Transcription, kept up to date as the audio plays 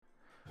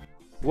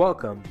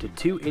Welcome to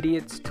Two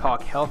Idiots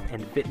Talk Health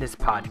and Fitness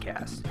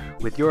Podcast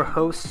with your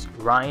hosts,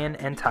 Ryan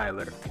and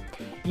Tyler.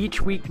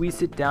 Each week we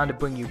sit down to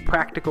bring you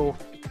practical,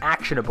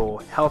 actionable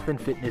health and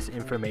fitness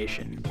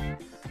information.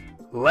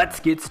 Let's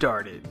get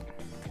started.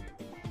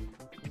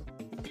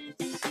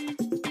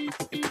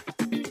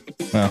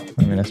 Well,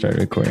 I started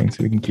recording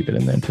so we can keep it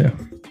in there too.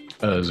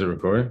 Is it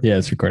recording? Yeah,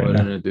 it's recording Why now.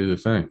 didn't it do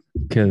the thing?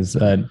 Because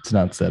it's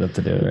not set up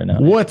to do it right now.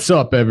 What's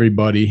up,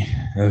 everybody?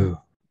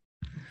 Oh.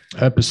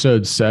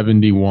 Episode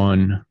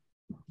 71.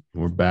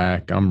 We're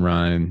back. I'm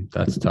Ryan.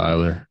 That's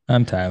Tyler.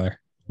 I'm Tyler.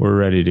 We're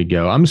ready to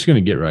go. I'm just going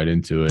to get right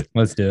into it.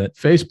 Let's do it.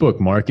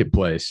 Facebook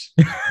Marketplace.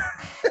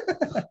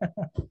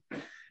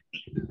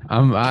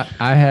 I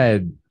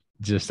had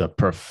just a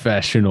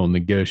professional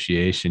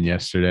negotiation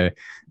yesterday.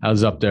 I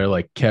was up there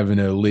like Kevin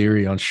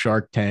O'Leary on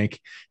Shark Tank,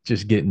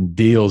 just getting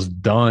deals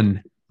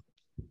done.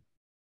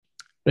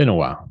 Been a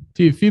while.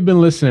 If you've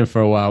been listening for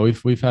a while,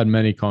 we've had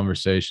many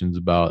conversations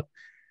about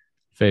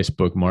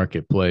Facebook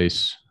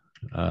Marketplace,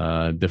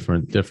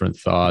 different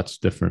thoughts,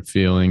 different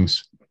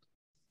feelings.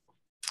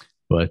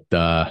 But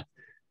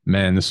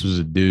man, this was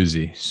a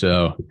doozy.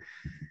 So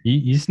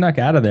you snuck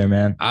out of there,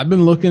 man. I've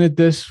been looking at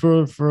this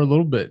for a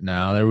little bit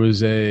now. There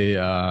was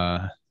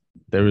a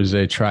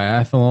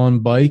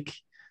triathlon bike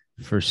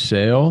for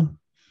sale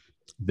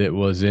that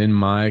was in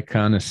my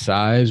kind of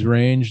size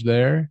range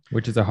there,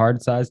 which is a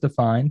hard size to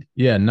find.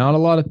 Yeah, not a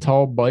lot of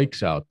tall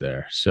bikes out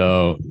there.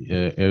 So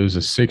it was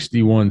a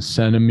 61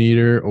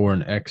 centimeter or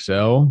an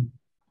XL.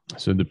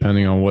 So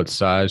depending on what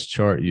size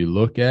chart you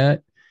look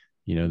at,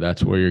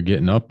 that's where you're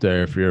getting up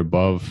there. If you're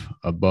above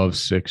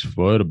 6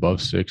 foot, above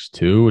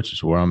 6'2", which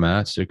is where I'm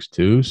at,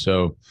 6'2".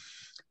 So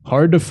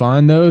hard to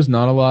find those,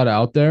 not a lot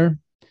out there.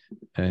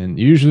 And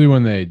usually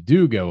when they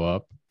do go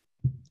up,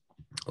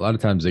 a lot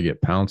of times they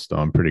get pounced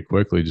on pretty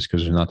quickly just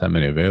because there's not that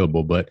many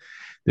available. But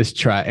this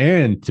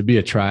and to be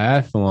a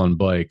triathlon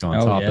bike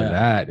on top of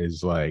that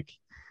is like,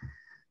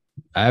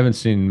 I haven't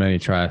seen many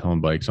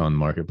triathlon bikes on the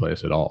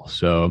marketplace at all.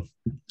 So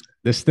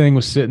this thing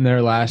was sitting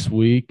there last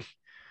week.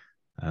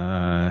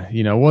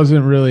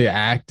 Wasn't really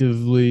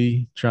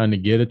actively trying to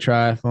get a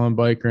triathlon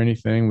bike or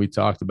anything. We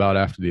talked about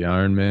after the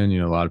Ironman,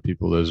 a lot of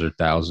people, those are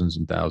thousands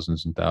and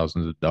thousands and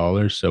thousands of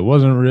dollars. So it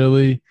wasn't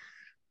really,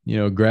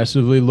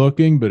 aggressively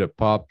looking, but it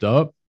popped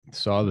up,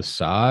 saw the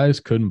size,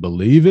 couldn't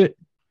believe it.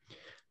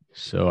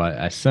 So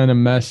I sent a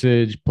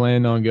message,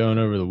 planned on going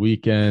over the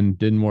weekend,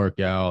 didn't work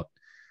out.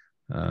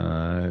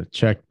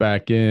 Checked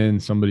back in.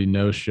 Somebody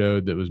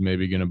no-showed that was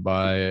maybe going to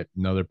buy it.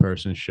 Another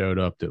person showed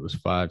up that was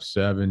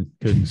 5'7",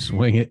 couldn't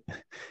swing it.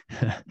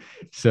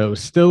 So it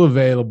was still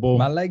available.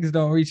 My legs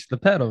don't reach the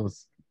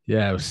pedals.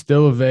 Yeah, it was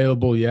still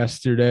available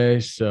yesterday.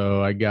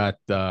 So I got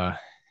to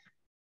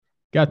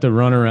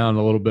run around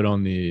a little bit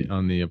on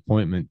the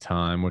appointment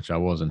time, which I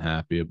wasn't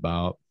happy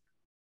about.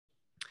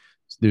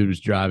 This dude was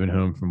driving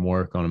home from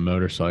work on a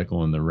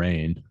motorcycle in the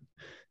rain.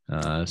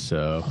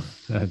 So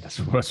that's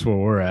where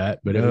we're at,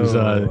 but it was,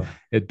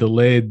 it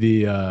delayed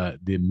the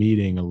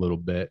meeting a little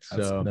bit.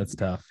 So that's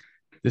tough.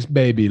 This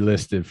baby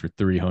listed for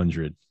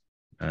 300.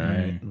 All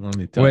right. Let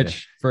me tell you.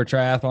 Which for a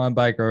triathlon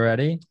bike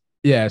already.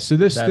 Yeah. So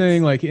this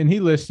thing, like, and he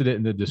listed it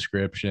in the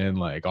description,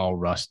 like all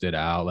rusted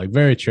out, like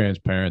very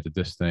transparent that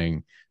this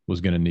thing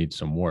was going to need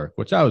some work,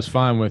 which I was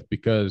fine with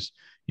because,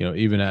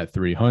 even at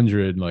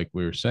 300, like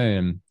we were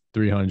saying,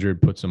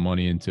 300, put some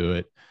money into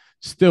it.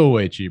 Still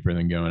way cheaper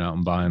than going out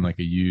and buying like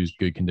a used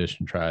good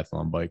condition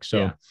triathlon bike. So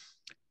yeah.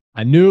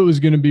 I knew it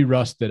was going to be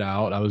rusted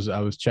out. I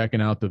was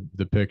checking out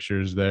the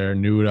pictures there,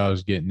 knew what I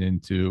was getting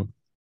into.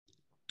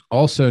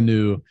 Also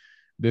knew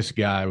this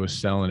guy was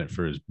selling it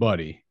for his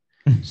buddy.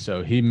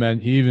 So he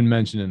even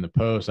mentioned in the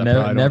post.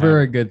 Never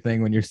a good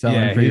thing when you're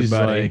selling for your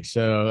buddy. Like,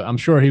 so I'm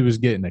sure he was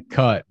getting a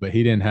cut, but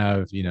he didn't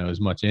have, as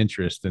much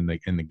interest in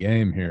the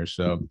game here.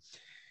 So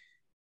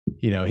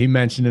he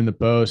mentioned in the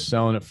post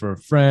selling it for a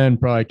friend,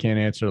 probably can't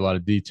answer a lot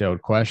of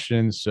detailed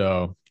questions.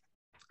 So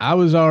I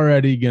was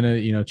already going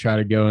to, try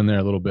to go in there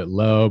a little bit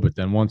low. But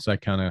then once I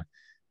kind of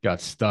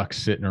got stuck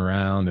sitting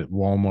around at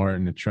Walmart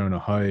in Natrona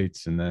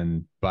Heights and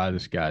then by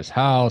this guy's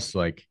house,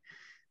 like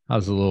I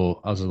was a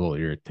little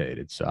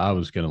irritated. So I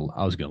was going to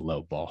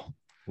lowball.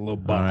 A little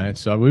ball. All right.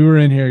 So we were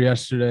in here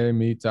yesterday,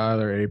 me,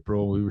 Tyler,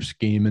 April, we were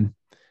scheming.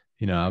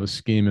 I was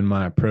scheming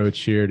my approach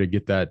here to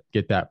get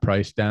that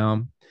price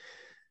down.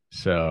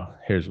 So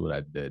here's what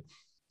I did.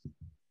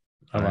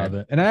 I love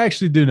it. And I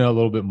actually do know a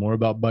little bit more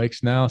about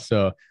bikes now.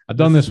 So I've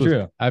done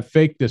I've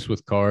faked this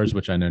with cars,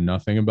 which I know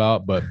nothing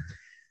about, but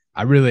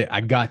I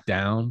got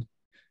down,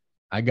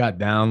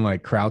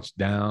 like crouched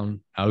down.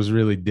 I was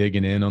really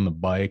digging in on the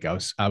bike. I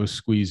was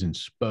squeezing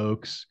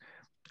spokes.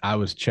 I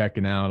was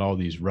checking out all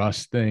these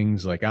rust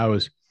things. Like I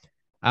was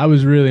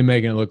really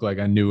making it look like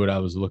I knew what I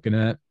was looking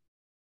at.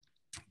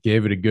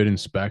 Gave it a good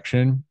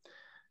inspection.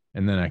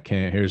 And then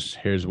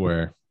here's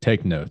where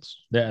take notes.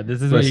 Yeah,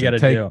 this is what you got to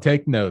do.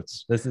 Take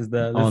notes. This is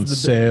the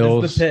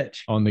sales, this is the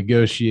pitch. On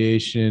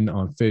negotiation,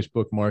 on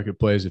Facebook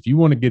Marketplace. If you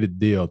want to get a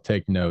deal,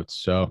 take notes.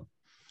 So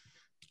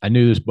I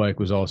knew this bike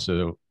was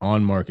also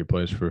on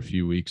Marketplace for a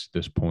few weeks at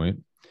this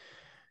point.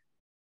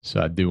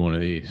 So I do one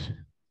of these.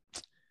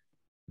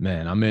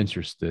 Man, I'm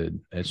interested.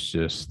 It's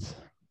just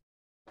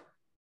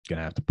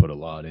gonna have to put a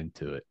lot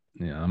into it.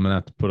 I'm gonna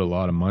have to put a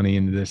lot of money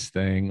into this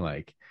thing.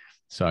 Like,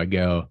 so I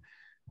go,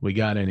 we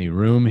got any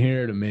room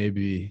here to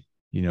maybe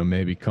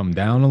come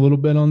down a little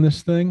bit on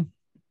this thing?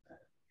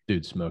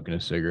 Dude smoking a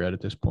cigarette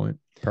at this point.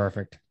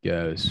 Perfect.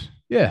 Goes,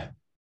 yeah,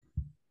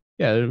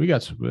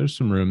 there's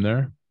some room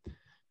there.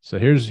 So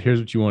here's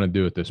what you want to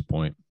do at this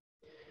point.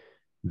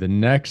 The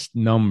next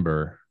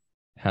number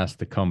has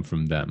to come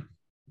from them.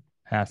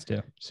 Has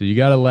to. So you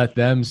got to let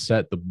them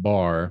set the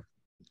bar,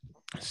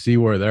 see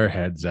where their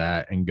head's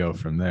at, and go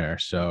from there.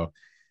 So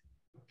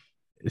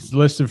it's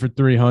listed for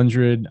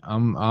 300.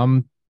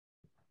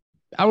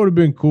 I would have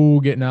been cool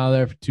getting out of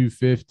there for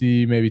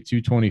 250, maybe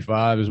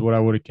 225 is what I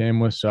would have came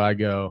with. So I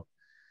go,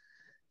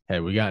 hey,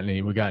 we got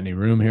any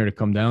room here to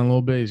come down a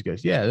little bit? He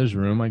goes, yeah, there's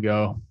room. I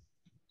go,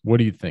 what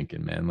are you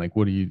thinking, man? Like,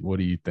 what do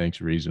you think's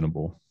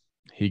reasonable?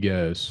 He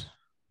goes,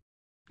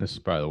 this is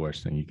probably the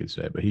worst thing you could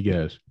say, but he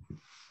goes,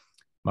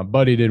 my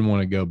buddy didn't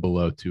want to go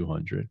below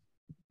 200.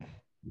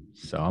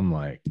 So I'm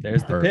like,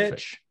 there's perfect. The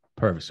pitch.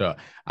 Perfect. So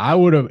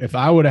if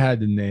I would have had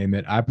to name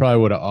it, I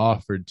probably would have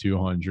offered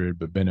 200,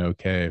 but been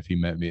okay if he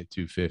met me at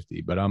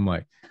 250. But I'm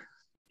like,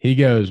 he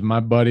goes, my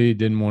buddy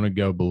didn't want to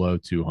go below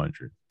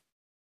 200.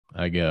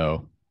 I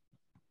go,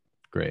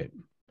 great.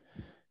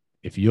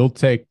 If you'll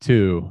take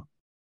 2,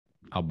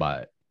 I'll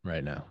buy it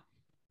right now.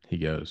 He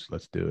goes,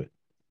 let's do it.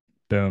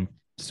 Boom.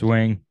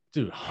 Swing.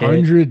 Dude,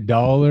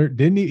 $100.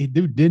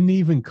 Didn't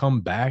even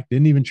come back.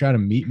 Didn't even try to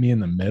meet me in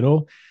the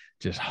middle.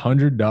 Just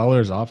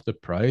 $100 off the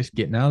price.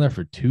 Getting out of there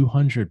for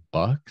 $200.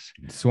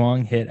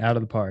 Swung, hit out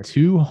of the park.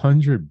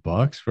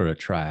 $200 for a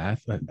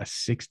triathlon, a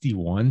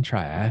 61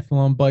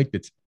 triathlon bike.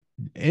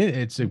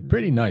 It's a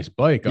pretty nice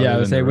bike. Yeah,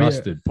 other than the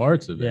rusted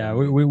parts of it. Yeah,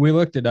 we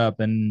looked it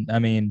up, and I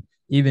mean,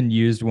 even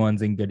used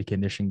ones in good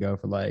condition go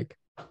for like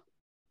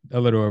a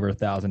little over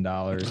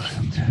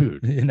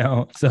 $1,000,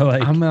 dude. So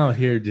like, I'm out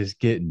here just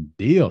getting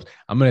deals.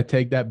 I'm gonna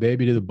take that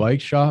baby to the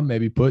bike shop,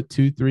 maybe put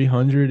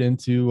 $200-300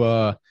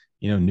 into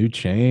new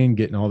chain,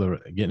 getting all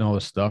the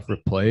stuff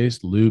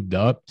replaced, lubed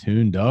up,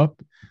 tuned up,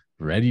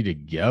 ready to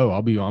go.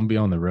 I'll be on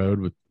the road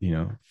with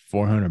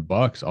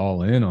 $400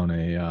 all in on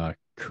a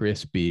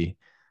crispy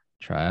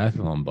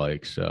triathlon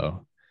bike.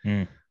 So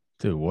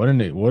dude, what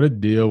a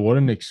deal. What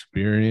an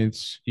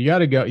experience. You got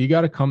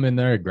to come in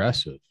there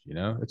aggressive.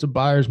 It's a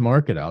buyer's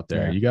market out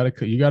there. Yeah.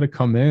 You got to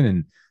come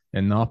in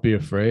and not be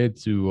afraid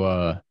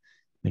to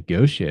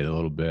negotiate a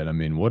little bit. I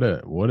mean, what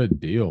a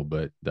deal.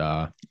 But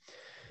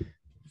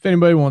if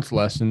anybody wants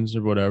lessons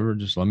or whatever,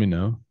 just let me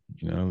know.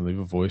 Leave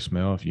a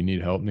voicemail if you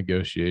need help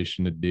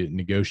negotiating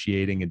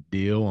a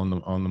deal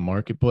on the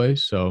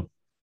marketplace. So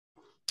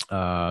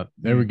there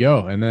we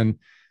go. And then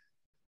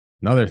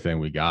another thing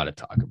we got to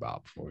talk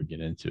about before we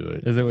get into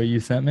it. Is it what you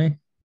sent me?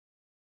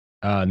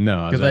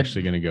 No, I was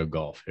actually going to go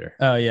golf here.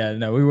 Oh yeah,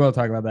 no, we will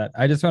talk about that.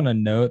 I just want to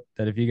note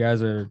that if you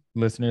guys are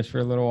listeners for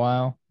a little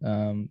while,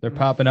 they're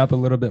popping up a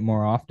little bit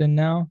more often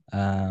now.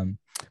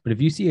 But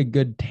if you see a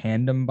good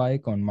tandem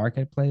bike on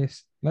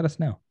Marketplace, let us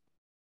know.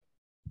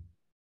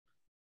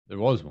 There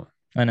was one.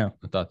 I know.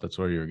 I thought that's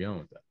where you were going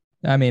with that.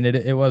 I mean,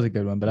 it was a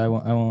good one, but I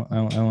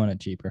want it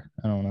cheaper.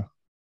 I don't know.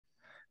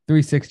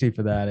 $360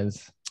 for that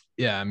is.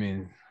 Yeah, I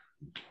mean,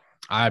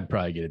 I'd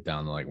probably get it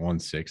down to like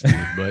 160,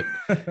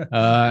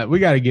 but we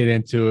got to get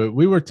into it.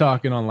 We were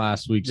talking on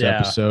last week's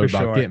episode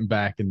about getting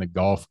back in the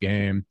golf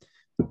game.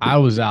 I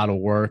was out of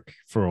work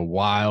for a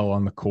while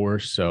on the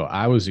course, so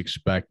I was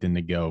expecting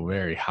to go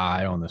very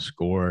high on the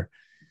score.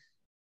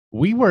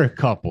 We were a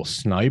couple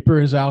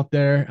snipers out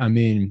there. I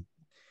mean,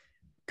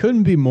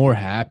 couldn't be more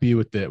happy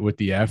with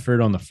the effort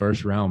on the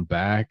first round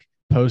back.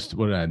 Posted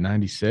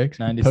 96?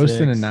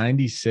 Posting a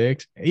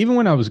 96. Even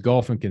when I was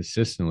golfing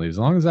consistently, as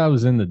long as I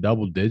was in the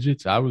double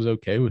digits, I was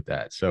okay with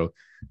that. So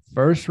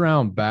first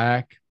round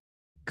back,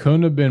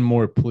 couldn't have been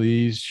more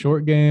pleased.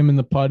 Short game and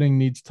the putting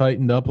needs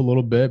tightened up a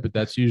little bit, but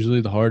that's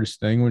usually the hardest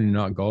thing when you're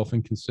not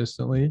golfing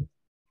consistently.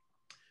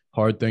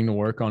 Hard thing to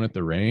work on at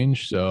the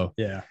range. So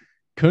yeah,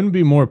 couldn't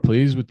be more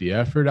pleased with the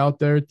effort out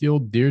there at the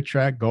old Deer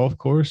Track golf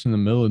course in the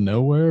middle of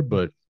nowhere,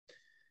 but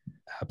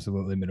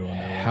absolutely middle of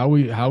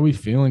nowhere. How we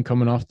feeling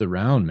coming off the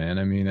round, man?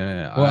 I mean,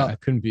 I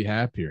couldn't be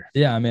happier.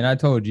 Yeah, I mean, I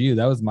told you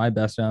that was my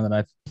best round that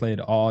I've played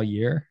all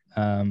year,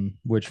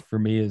 which for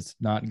me is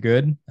not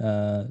good.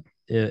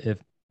 If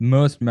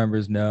most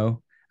members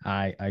know,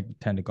 I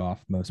tend to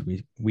golf most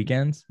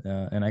weekends,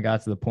 and I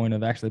got to the point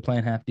of actually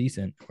playing half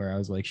decent, where I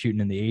was like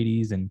shooting in the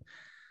 80s and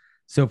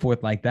so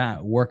forth like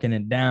that, working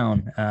it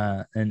down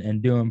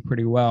and doing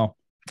pretty well.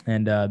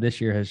 And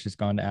this year has just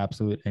gone to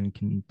absolute and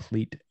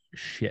complete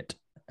shit.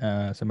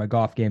 So my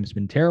golf game has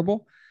been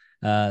terrible.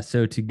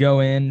 So to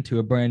go into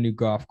a brand new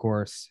golf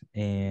course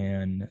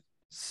and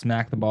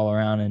smack the ball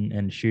around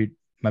and shoot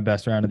my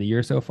best round of the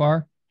year so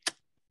far,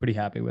 pretty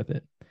happy with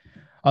it.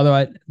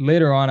 Although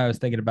later on I was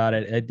thinking about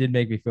it, it did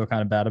make me feel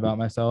kind of bad about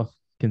myself,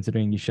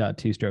 considering you shot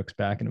 2 strokes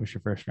back and it was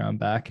your first round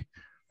back.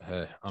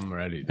 Hey, I'm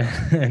ready.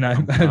 And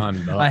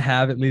I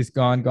have at least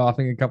gone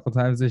golfing a couple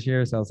times this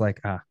year. So I was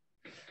like,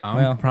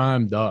 I'm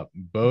primed up.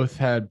 Both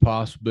had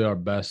possibly our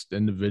best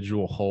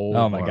individual hole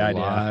Oh of my our God,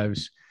 yeah.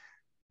 lives.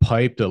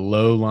 Piped a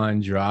low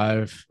line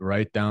drive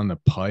right down the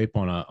pipe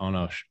on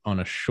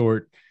a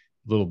short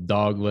little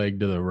dog leg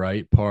to the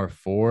right, par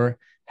 4.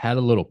 Had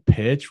a little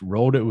pitch,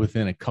 rolled it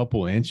within a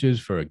couple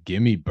inches for a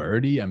gimme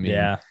birdie. I mean,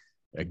 Yeah.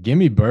 a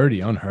gimme birdie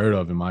unheard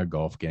of in my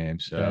golf game.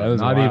 So Yeah, it was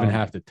not even wild.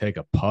 have to take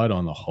a putt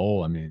on the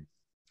hole. I mean,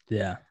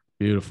 Yeah.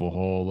 beautiful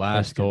hole.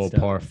 Last good hole,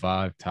 stuff. par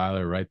 5.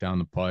 Tyler, right down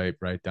the pipe,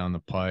 right down the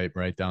pipe,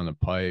 right down the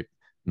pipe.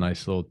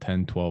 Nice little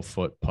 10,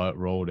 12-foot putt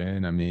rolled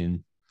in. I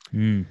mean,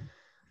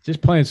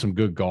 just playing some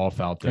good golf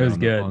out there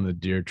on the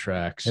Deer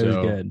track. So it was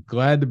good.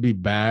 Glad to be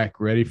back,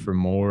 ready for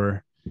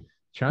more.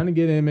 Trying to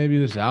get in maybe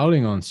this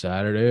outing on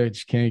Saturday. I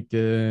just can't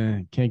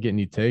get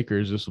any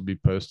takers. This will be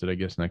posted, I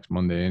guess, next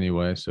Monday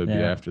anyway, so it'd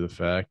be after the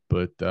fact.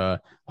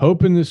 But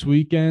hoping this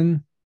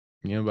weekend,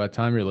 by the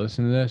time you're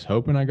listening to this,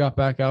 hoping I got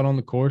back out on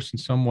the course in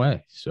some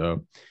way.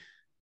 So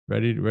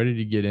ready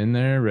to get in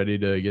there, ready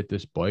to get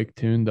this bike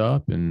tuned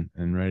up and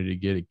ready to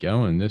get it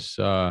going. This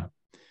man,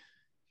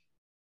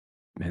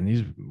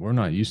 we're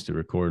not used to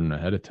recording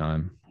ahead of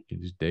time.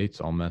 These dates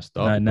all messed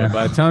up. I know. But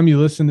by the time you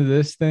listen to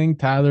this thing,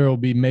 Tyler will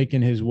be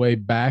making his way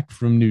back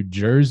from New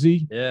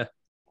Jersey. Yeah.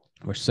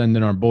 We're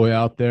sending our boy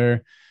out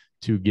there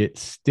to get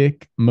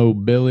stick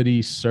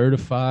mobility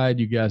certified.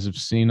 You guys have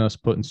seen us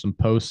putting some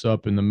posts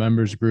up in the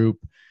members group,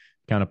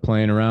 kind of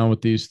playing around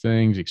with these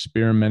things,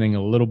 experimenting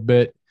a little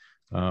bit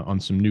on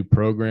some new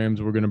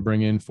programs we're going to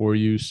bring in for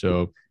you.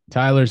 So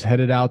Tyler's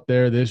headed out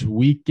there this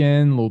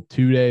weekend, little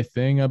 2-day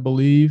thing, I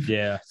believe.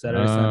 Yeah,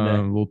 Saturday,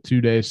 Sunday. Little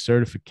 2-day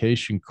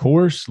certification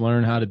course,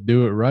 learn how to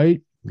do it right.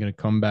 I'm going to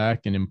come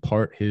back and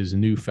impart his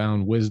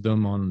newfound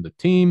wisdom on the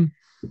team.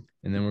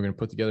 And then we're going to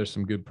put together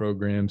some good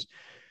programs,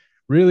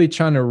 really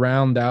trying to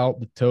round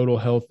out the total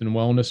health and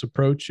wellness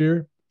approach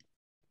here.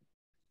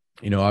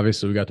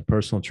 Obviously we got the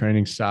personal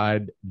training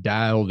side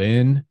dialed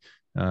in.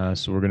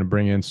 So we're going to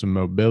bring in some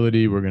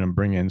mobility. We're going to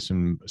bring in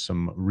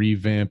some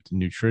revamped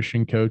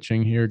nutrition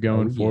coaching here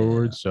going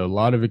forward. So a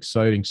lot of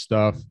exciting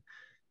stuff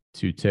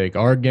to take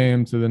our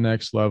game to the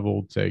next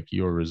level, take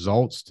your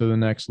results to the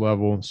next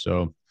level.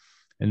 So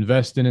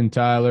investing in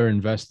Tyler,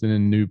 investing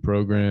in new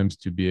programs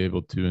to be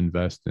able to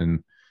invest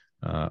in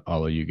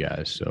all of you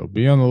guys. So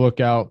be on the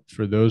lookout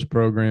for those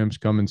programs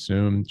coming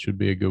soon. Should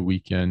be a good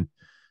weekend.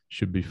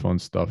 Should be fun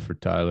stuff for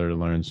Tyler to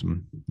learn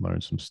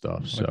some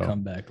stuff. So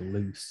come back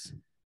loose.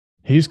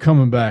 He's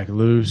coming back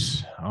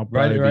loose. I'll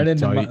probably right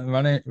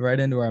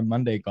into our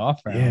Monday golf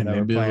round. Yeah,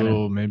 maybe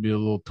a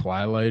little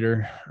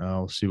twilighter.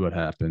 We'll see what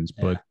happens.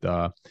 Yeah.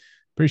 But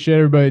appreciate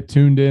everybody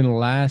tuned in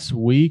last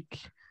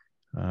week.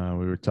 We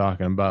were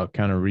talking about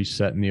kind of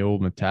resetting the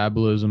old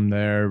metabolism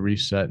there,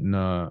 resetting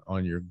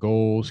on your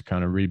goals,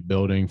 kind of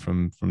rebuilding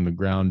from the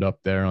ground up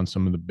there on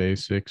some of the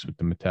basics with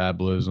the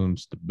metabolism,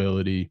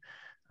 stability.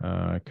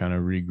 Kind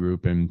of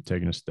regrouping,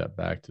 taking a step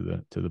back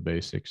to the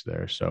basics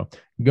there. So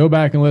go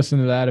back and listen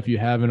to that if you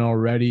haven't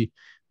already.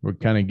 We're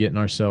kind of getting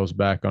ourselves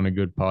back on a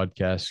good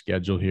podcast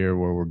schedule here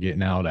where we're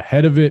getting out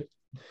ahead of it.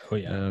 Oh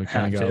yeah,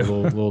 kind of got a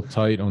little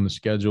tight on the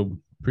schedule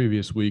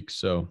previous week,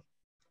 so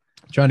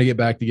trying to get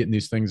back to getting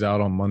these things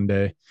out on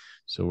Monday.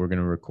 So we're going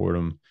to record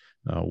them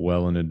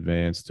well in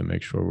advance to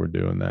make sure we're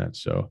doing that.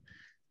 So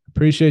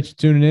appreciate you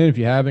tuning in. If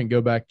you haven't, go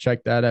back,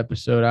 check that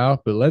episode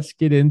out. But let's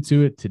get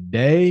into it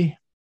today.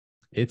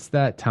 It's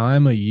that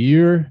time of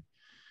year,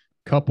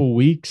 couple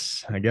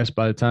weeks, I guess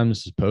by the time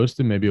this is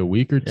posted, maybe a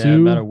week or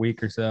two. About a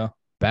week or so.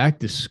 Back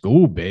to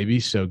school, baby.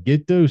 So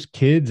get those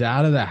kids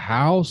out of the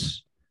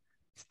house.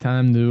 It's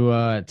time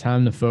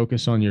to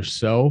focus on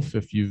yourself.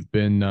 If you've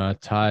been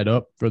tied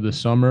up for the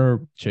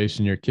summer,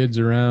 chasing your kids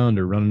around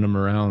or running them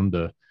around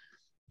to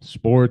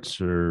sports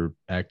or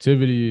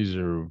activities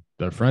or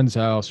their friend's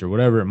house or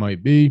whatever it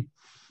might be,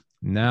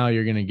 now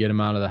you're going to get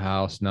them out of the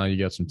house. Now you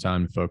got some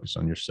time to focus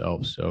on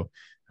yourself. So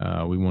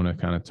we want to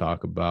kind of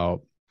talk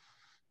about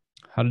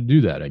how to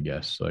do that, I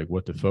guess, like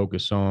what to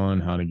focus on,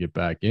 how to get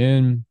back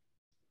in,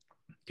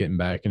 getting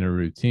back in a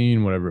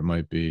routine, whatever it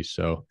might be.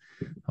 So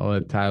I'll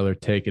let Tyler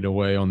take it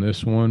away on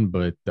this one,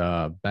 but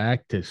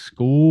back to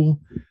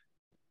school,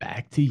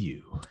 back to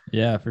you.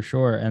 Yeah, for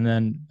sure. And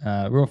then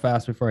real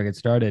fast before I get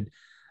started,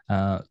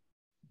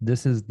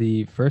 this is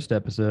the first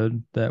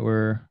episode that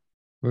we're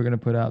going to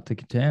put out to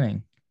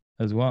Katanning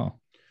as well.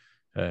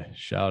 Hey,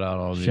 shout out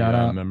all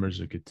the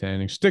members of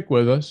Katanning. Stick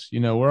with us.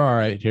 We're all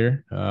right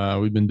here.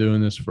 We've been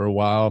doing this for a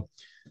while.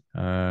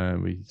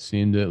 We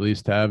seem to at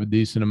least have a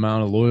decent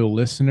amount of loyal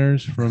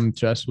listeners from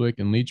Cheswick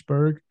and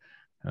Leechburg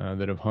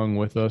that have hung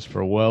with us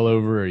for well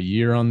over a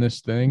year on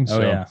this thing.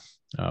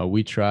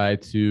 We try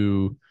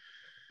to,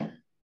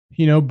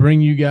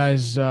 bring you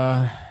guys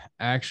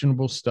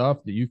actionable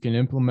stuff that you can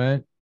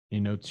implement,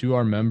 to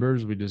our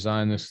members. We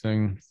designed this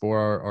thing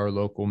for our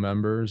local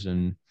members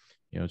and,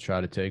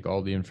 try to take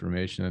all the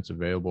information that's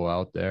available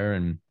out there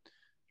and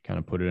kind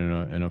of put it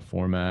in a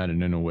format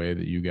and in a way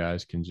that you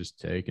guys can just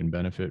take and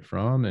benefit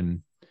from.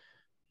 And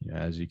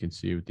as you can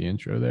see with the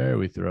intro there,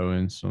 we throw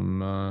in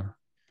some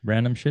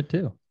random shit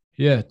too.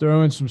 Yeah,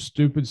 throw in some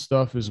stupid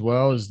stuff as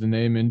well, as the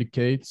name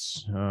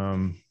indicates.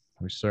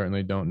 We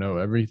certainly don't know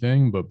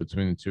everything, but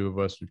between the two of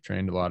us, we've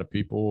trained a lot of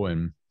people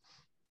and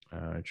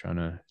trying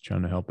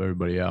to help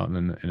everybody out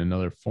in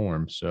another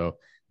form. So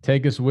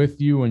take us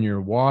with you when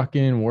you're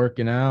walking,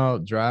 working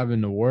out,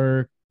 driving to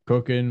work,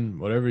 cooking,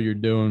 whatever you're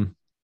doing.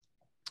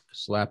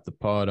 Slap the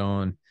pod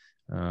on,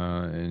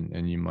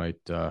 and you might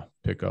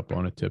pick up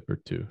on a tip or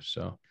two.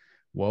 So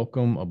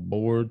welcome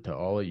aboard to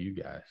all of you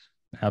guys.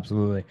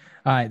 Absolutely.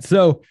 All right.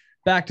 So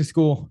back to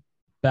school,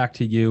 back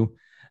to you.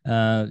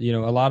 A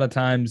lot of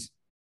times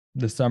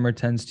the summer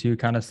tends to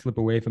kind of slip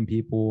away from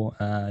people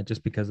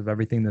just because of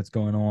everything that's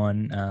going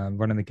on,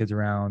 running the kids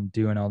around,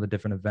 doing all the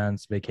different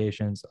events,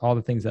 vacations, all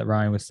the things that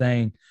Ryan was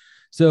saying.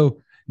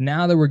 So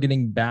now that we're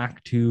getting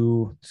back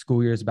to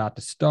school year is about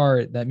to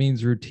start, that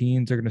means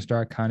routines are going to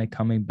start kind of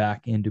coming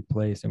back into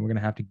place, and we're going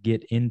to have to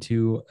get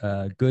into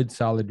good,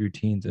 solid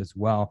routines as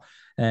well.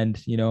 And,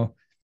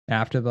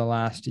 after the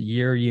last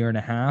year and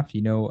a half,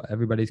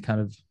 everybody's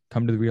kind of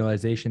come to the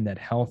realization that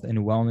health and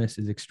wellness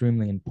is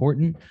extremely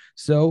important.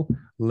 So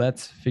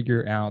let's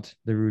figure out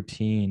the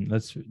routine.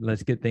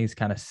 Let's get things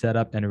kind of set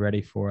up and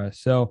ready for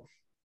us. So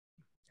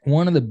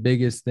one of the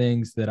biggest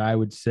things that I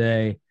would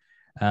say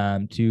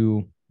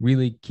to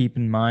really keep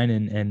in mind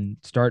and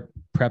start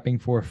prepping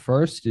for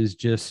first is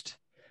just,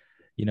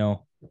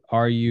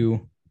 are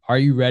you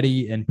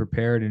ready and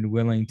prepared and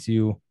willing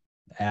to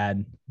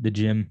add the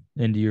gym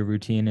into your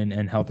routine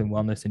and health and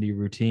wellness into your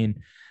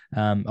routine?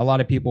 A lot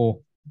of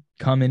people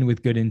come in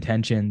with good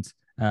intentions,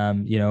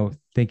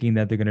 thinking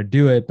that they're going to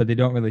do it, but they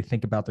don't really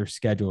think about their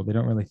schedule. They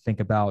don't really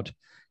think about,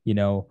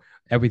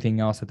 everything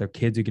else that their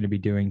kids are going to be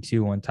doing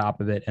too on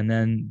top of it. And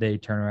then they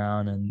turn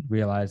around and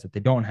realize that they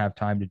don't have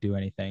time to do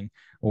anything,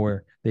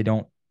 or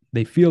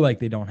they feel like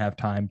they don't have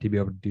time to be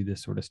able to do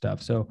this sort of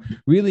stuff. So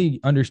really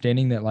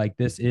understanding that like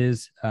this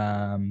is,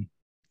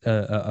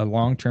 a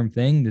long-term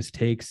thing. This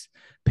takes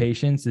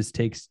patience, this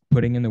takes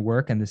putting in the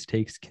work, and this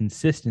takes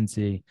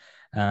consistency,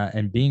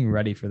 and being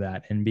ready for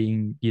that, and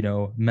being,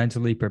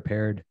 mentally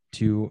prepared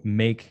to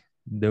make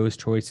those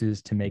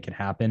choices to make it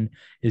happen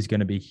is going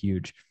to be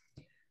huge.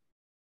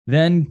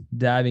 Then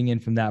diving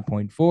in from that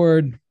point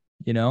forward,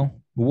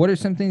 what are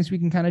some things we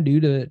can kind of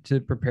do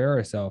to prepare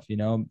ourselves,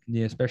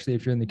 especially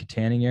if you're in the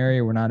Katanning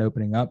area. We're not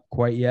opening up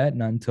quite yet,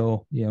 not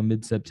until,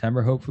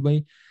 mid-September,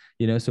 hopefully,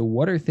 so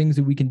what are things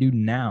that we can do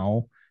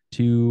now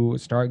to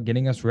start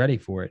getting us ready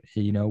for it,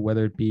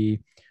 whether it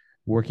be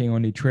working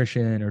on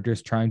nutrition or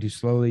just trying to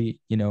slowly,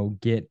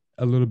 get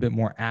a little bit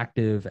more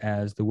active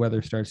as the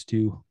weather starts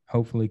to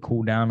hopefully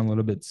cool down a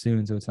little bit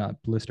soon, so it's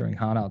not blistering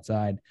hot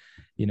outside,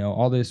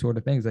 all those sort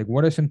of things. Like,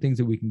 what are some things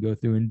that we can go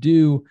through and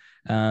do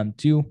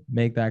to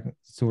make that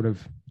sort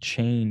of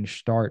change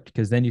start?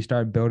 Because then you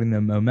start building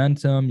the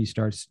momentum, you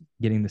start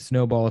getting the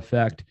snowball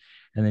effect,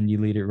 and then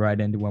you lead it right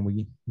into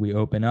when we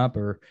open up,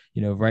 or,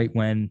 right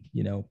when,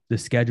 the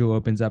schedule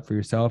opens up for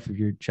yourself. If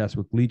you're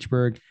Cheswick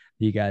Leechburg,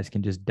 you guys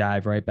can just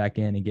dive right back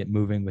in and get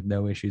moving with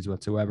no issues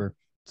whatsoever.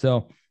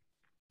 So,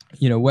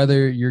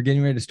 whether you're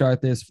getting ready to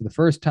start this for the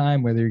first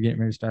time, whether you're getting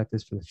ready to start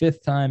this for the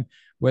fifth time,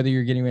 whether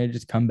you're getting ready to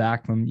just come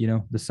back from,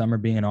 the summer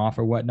being off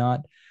or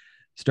whatnot,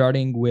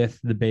 starting with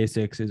the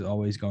basics is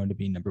always going to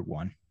be number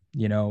one.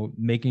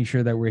 Making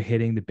sure that we're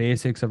hitting the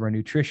basics of our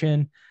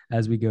nutrition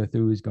as we go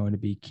through is going to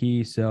be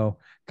key. So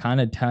kind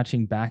of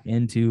touching back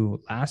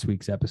into last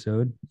week's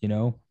episode,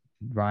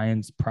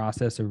 Ryan's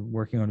process of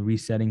working on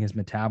resetting his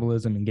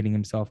metabolism and getting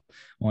himself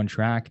on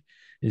track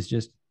is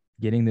just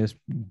getting those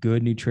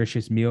good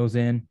nutritious meals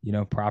in,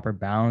 proper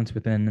balance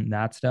within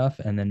that stuff,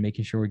 and then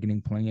making sure we're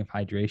getting plenty of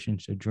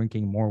hydration. So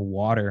drinking more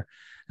water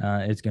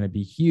is going to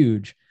be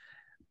huge.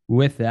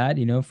 With that,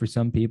 for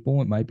some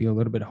people, it might be a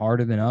little bit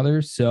harder than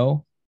others.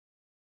 So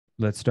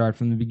let's start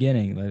from the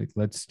beginning.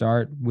 Let's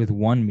start with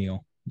one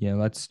meal.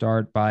 Let's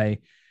start by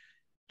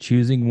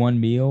choosing one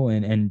meal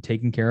and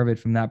taking care of it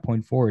from that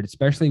point forward,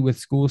 especially with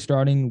school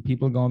starting,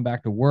 people are going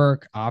back to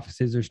work,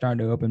 offices are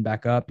starting to open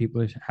back up,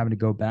 people are having to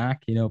go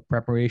back.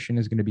 Preparation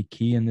is going to be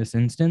key in this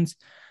instance.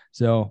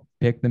 So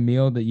pick the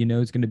meal that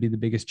is going to be the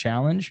biggest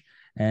challenge.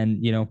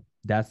 And,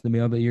 that's the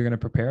meal that you're going to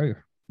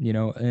prepare,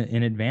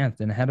 in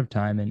advance and ahead of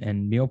time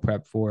and meal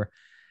prep for.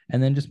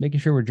 And then just making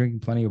sure we're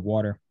drinking plenty of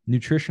water.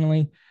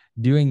 Nutritionally,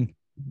 doing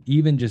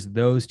even just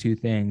those two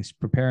things,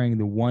 preparing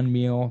the one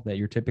meal that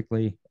you're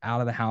typically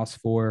out of the house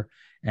for,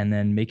 and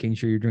then making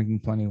sure you're drinking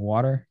plenty of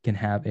water, can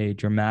have a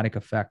dramatic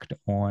effect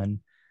on,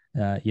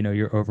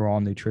 your overall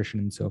nutrition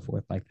and so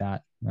forth like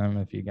that. I don't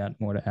know if you got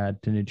more to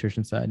add to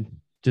nutrition side,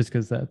 just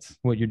because that's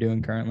what you're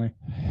doing currently.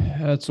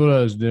 That's what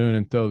I was doing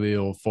until the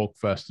old folk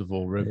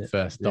festival, Rib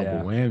Fest,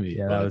 double whammy.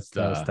 Yeah, that was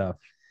tough.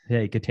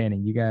 Hey,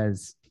 Katanning, you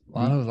guys, a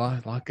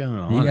lot going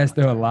on. You guys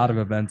throw a lot of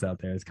events out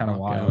there. It's kind of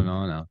wild going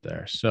on out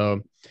there.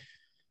 So,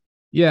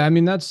 yeah, I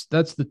mean, that's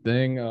the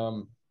thing.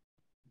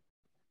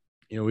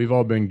 We've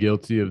all been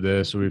guilty of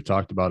this. We've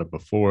talked about it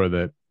before,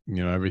 that,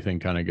 everything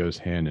kind of goes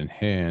hand in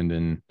hand,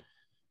 and,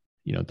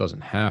 it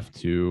doesn't have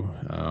to.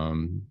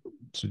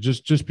 So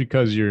just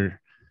because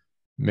you're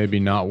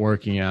maybe not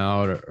working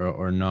out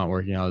or not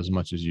working out as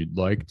much as you'd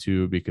like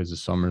to because the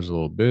summer's a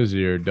little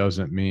busier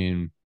doesn't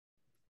mean,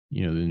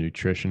 the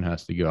nutrition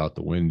has to go out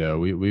the window.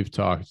 We've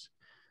talked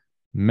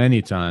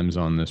many times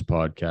on this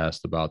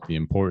podcast about the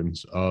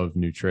importance of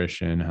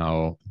nutrition,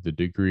 how the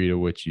degree to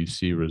which you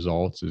see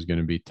results is going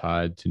to be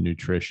tied to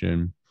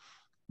nutrition,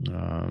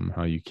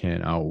 how you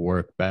can't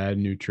outwork bad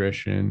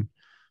nutrition.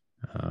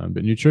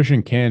 But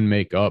nutrition can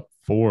make up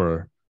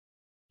for,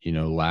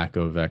 lack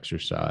of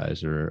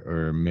exercise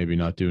or maybe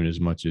not doing as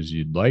much as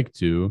you'd like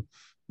to.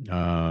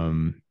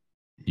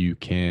 You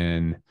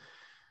can,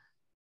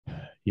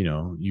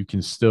 you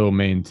can still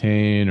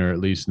maintain or at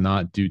least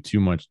not do too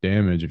much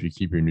damage if you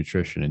keep your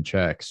nutrition in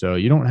check. So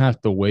you don't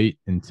have to wait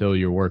until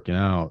you're working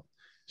out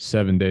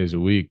 7 days a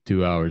week,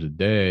 2 hours a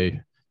day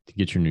to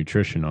get your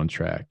nutrition on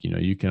track.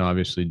 You can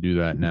obviously do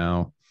that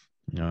now.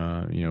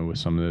 With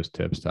some of those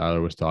tips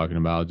Tyler was talking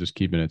about, just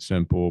keeping it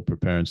simple,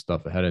 preparing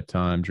stuff ahead of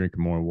time,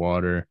 drinking more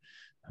water,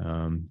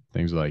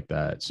 things like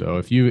that. So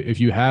if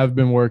you have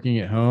been working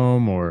at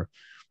home, or,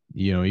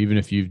 even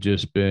if you've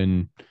just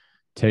been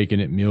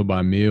taking it meal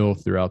by meal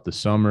throughout the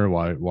summer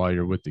while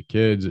you're with the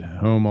kids at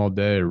home all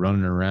day or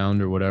running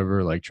around or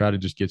whatever, like try to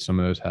just get some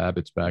of those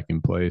habits back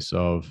in place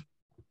of,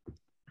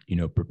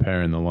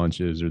 preparing the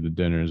lunches or the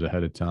dinners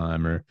ahead of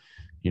time, or,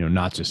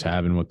 not just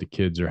having what the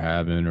kids are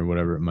having or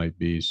whatever it might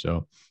be.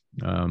 So,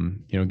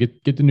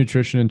 get the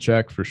nutrition in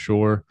check for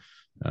sure.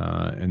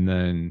 And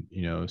then,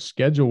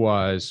 schedule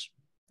wise,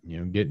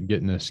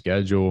 getting a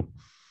schedule,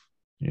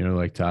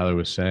 like Tyler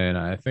was saying,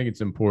 I think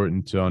it's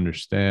important to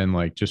understand,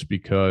 like, just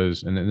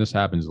because, and then this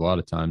happens a lot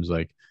of times,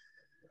 like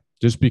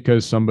just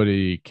because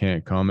somebody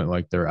can't come at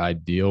like their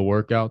ideal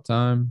workout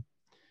time,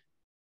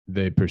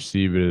 they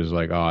perceive it as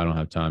like, oh, I don't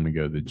have time to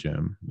go to the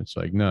gym. It's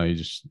like, no,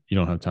 you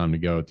don't have time to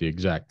go at the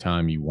exact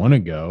time you want to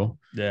go.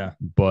 Yeah.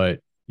 But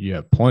you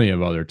have plenty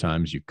of other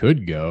times you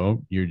could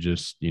go. You're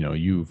just,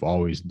 you've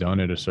always done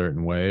it a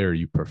certain way, or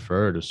you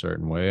prefer it a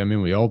certain way. I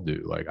mean, we all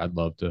do. Like, I'd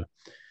love to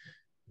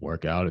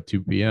work out at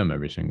 2 p.m.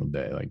 every single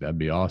day. Like, that'd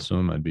be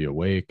awesome. I'd be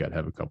awake. I'd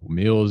have a couple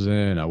meals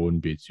in. I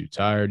wouldn't be too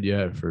tired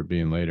yet for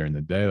being later in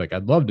the day. Like,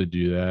 I'd love to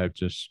do that.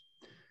 Just,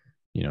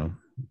 it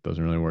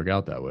doesn't really work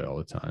out that way all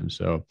the time.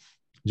 So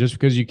just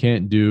because you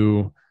can't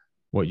do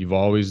what you've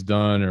always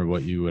done or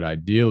what you would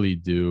ideally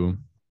do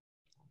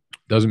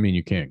doesn't mean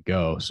you can't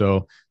go.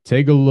 So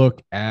take a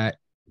look at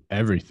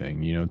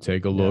everything,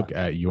 take a look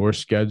at your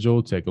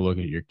schedule, take a look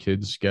at your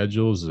kids'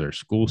 schedules, their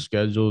school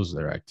schedules,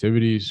 their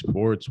activities,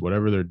 sports,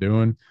 whatever they're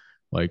doing.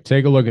 Like,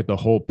 take a look at the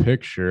whole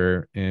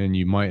picture, and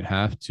you might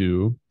have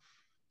to,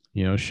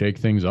 shake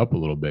things up a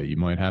little bit. You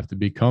might have to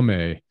become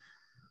a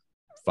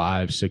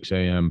 5, 6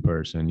 a.m.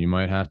 person. You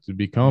might have to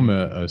become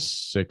a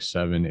 6,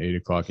 7, 8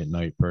 o'clock at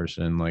night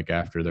person, like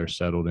after they're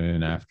settled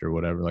in, after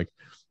whatever. Like,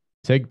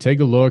 take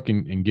a look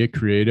and get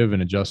creative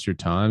and adjust your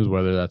times,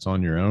 whether that's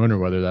on your own or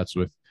whether that's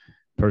with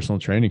personal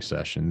training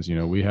sessions.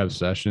 We have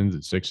sessions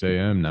at 6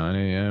 a.m., 9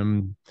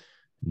 a.m.,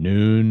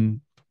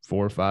 noon,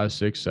 4, 5,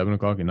 6, 7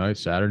 o'clock at night,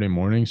 Saturday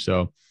morning.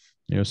 So,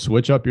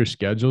 switch up your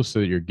schedule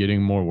so that you're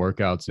getting more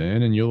workouts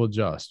in, and you'll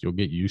adjust. You'll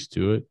get used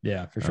to it.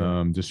 Yeah, for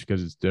sure. Just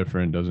because it's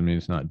different doesn't mean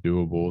it's not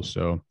doable.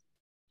 So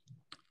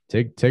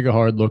take a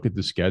hard look at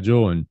the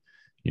schedule, and,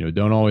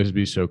 don't always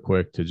be so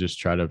quick to just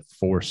try to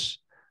force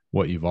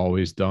what you've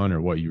always done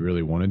or what you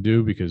really want to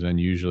do, because then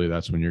usually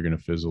that's when you're going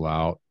to fizzle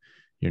out.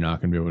 You're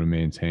not going to be able to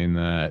maintain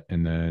that.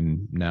 And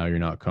then now you're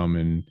not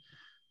coming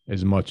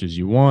as much as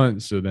you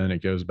want. So then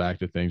it goes back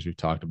to things we've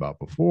talked about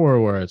before,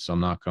 where it's,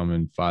 I'm not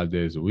coming 5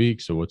 days a week.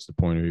 So what's the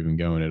point of even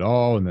going at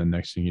all? And then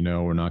next thing you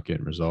know, we're not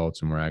getting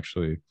results, and we're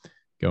actually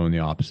going the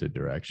opposite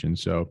direction.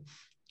 So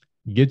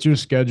get your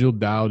schedule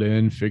dialed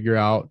in, figure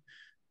out,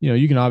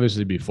 you can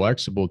obviously be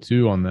flexible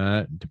too on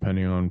that,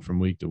 depending on from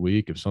week to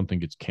week, if something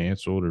gets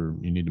canceled or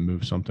you need to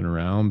move something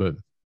around. But,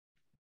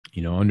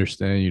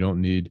 understand you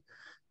don't need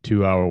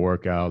 2-hour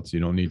workouts.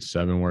 You don't need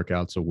 7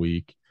 workouts a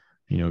week.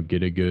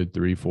 Get a good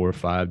 3, 4,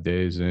 5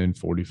 days in,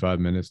 45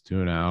 minutes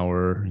to an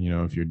hour.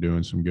 If you're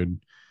doing some good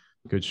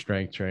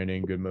strength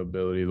training, good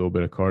mobility, a little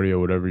bit of cardio,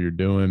 whatever you're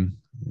doing.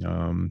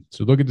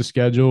 So look at the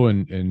schedule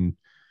and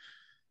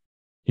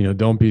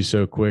don't be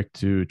so quick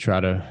to try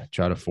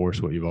to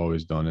force what you've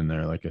always done in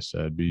there. Like I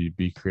said,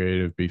 be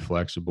creative, be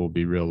flexible,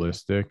 be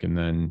realistic, and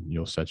then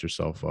you'll set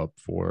yourself up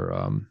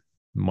for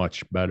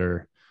much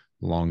better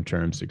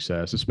long-term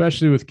success,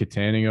 especially with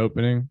Katanning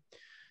opening.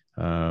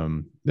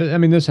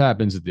 This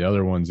happens at the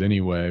other ones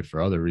anyway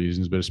for other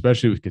reasons, but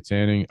especially with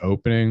Katanning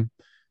opening,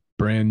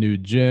 brand new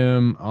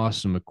gym,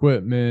 awesome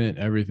equipment,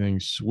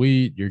 everything's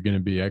sweet. You're going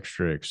to be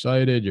extra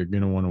excited. You're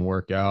going to want to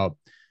work out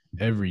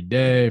every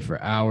day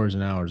for hours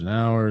and hours and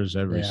hours,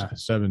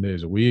 7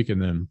 days a week.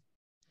 And then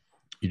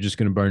you're just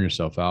going to burn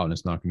yourself out, and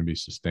it's not going to be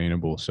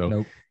sustainable.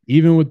 So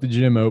Even with the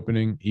gym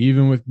opening,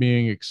 even with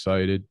being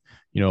excited,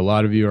 a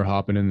lot of you are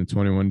hopping in the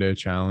 21-day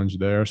challenge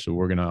there. So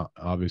we're going to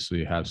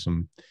obviously have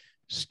some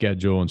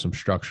schedule and some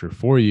structure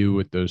for you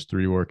with those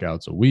 3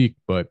 workouts a week,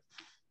 but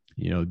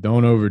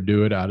don't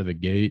overdo it out of the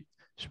gate.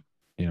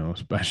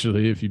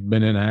 especially if you've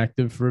been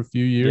inactive for a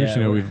few years.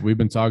 Yeah, we've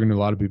been talking to a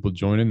lot of people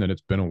joining that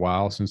it's been a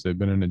while since they've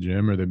been in the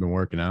gym or they've been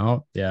working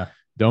out. yeah.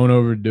 Don't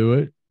overdo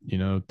it.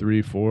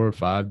 3, 4,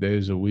 5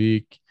 days a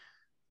week.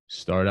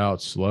 Start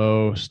out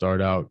slow,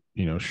 start out,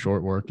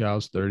 short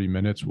workouts, 30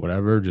 minutes,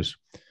 whatever. Just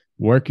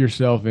work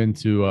yourself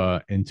into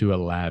a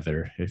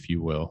lather, if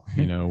you will.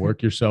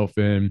 Work yourself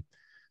in.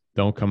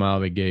 Don't come out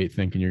of the gate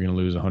thinking you're going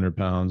to lose 100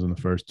 pounds in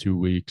the first 2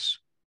 weeks.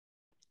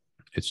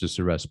 It's just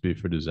a recipe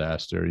for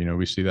disaster.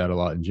 We see that a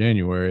lot in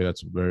January.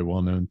 That's a very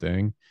well-known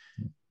thing.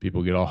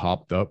 People get all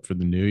hopped up for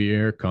the new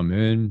year, come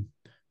in,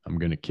 I'm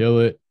going to kill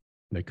it.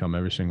 They come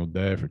every single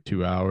day for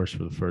 2 hours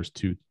for the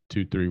first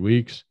 3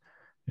 weeks.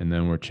 And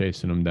then we're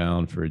chasing them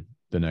down for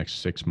the next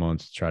 6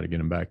 months to try to get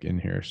them back in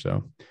here.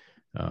 So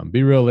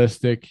be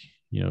realistic,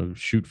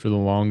 shoot for the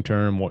long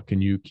term. What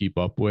can you keep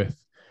up with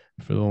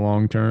for the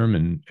long term?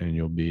 And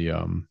you'll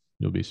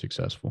be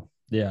successful.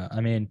 Yeah.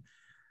 I mean,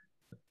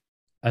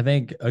 I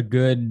think a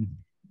good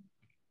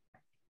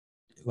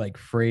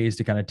phrase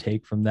to kind of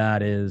take from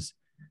that is,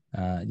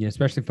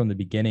 especially from the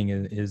beginning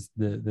is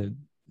the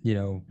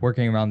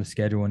working around the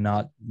schedule and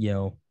not,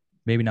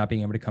 maybe not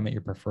being able to come at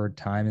your preferred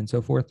time and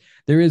so forth.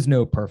 There is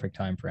no perfect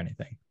time for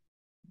anything.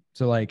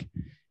 So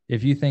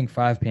if you think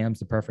 5 p.m. is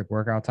the perfect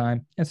workout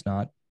time, it's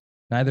not.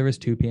 Neither is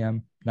 2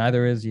 p.m.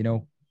 Neither is,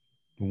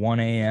 1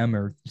 a.m.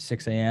 or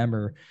 6 a.m.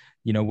 or,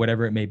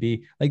 whatever it may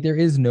be. There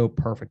is no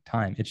perfect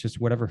time. It's just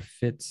whatever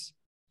fits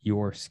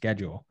your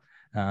schedule.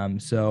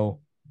 So,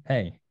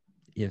 hey,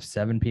 if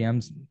 7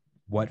 p.m.'s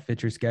what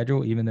fits your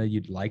schedule, even though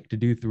you'd like to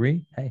do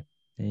 3, hey,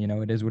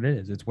 it is what it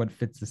is. It's what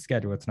fits the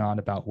schedule. It's not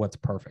about what's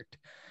perfect.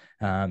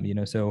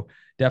 So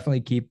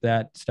definitely keep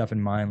that stuff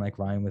in mind, like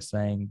Ryan was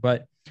saying.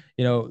 But,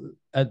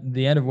 at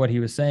the end of what he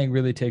was saying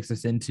really takes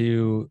us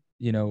into,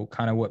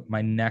 kind of what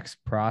my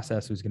next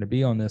process was going to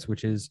be on this,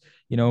 which is,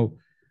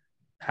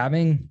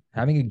 having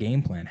a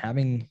game plan,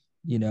 having,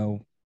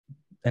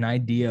 an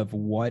idea of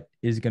what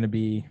is going to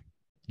be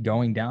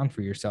going down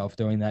for yourself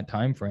during that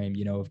time frame,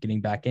 of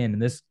getting back in.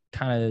 And this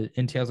kind of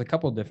entails a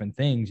couple of different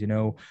things,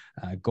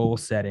 goal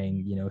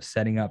setting,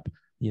 setting up,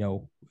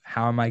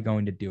 how am I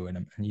going to do it?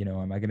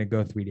 Am I going to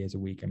go 3 days a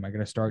week? Am I going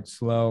to start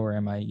slow, or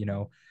am I,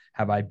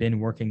 have I been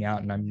working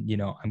out and I'm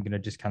going to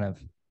just kind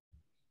of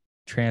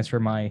transfer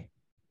my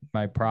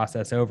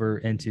process over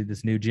into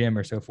this new gym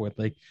or so forth.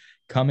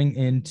 Coming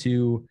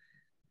into,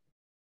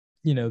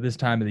 this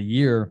time of the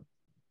year,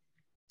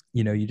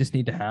 you just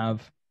need to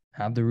have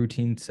the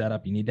routine set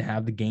up. You need to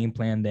have the game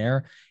plan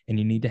there, and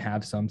you need to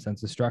have some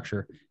sense of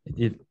structure.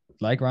 If,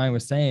 like Ryan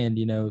was saying,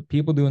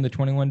 people doing the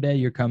 21 day,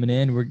 you're coming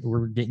in,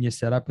 we're getting you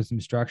set up with some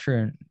structure,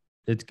 and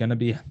it's going to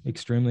be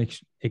extremely,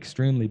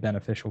 extremely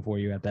beneficial for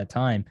you at that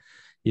time.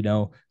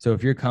 So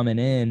if you're coming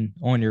in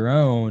on your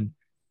own,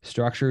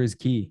 structure is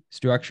key.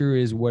 Structure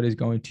is what is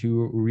going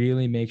to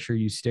really make sure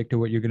you stick to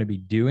what you're going to be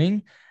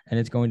doing. And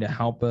it's going to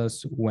help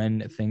us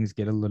when things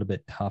get a little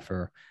bit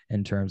tougher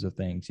in terms of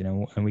things,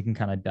 and we can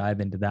kind of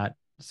dive into that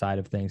side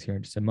of things here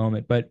in just a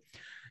moment. But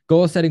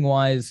goal setting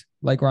wise,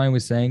 like Ryan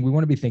was saying, we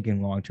want to be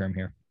thinking long-term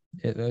here.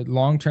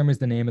 Long-term is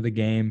the name of the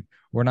game.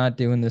 We're not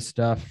doing this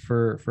stuff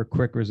for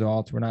quick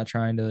results. We're not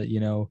trying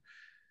to,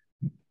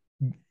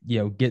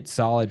 get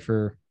solid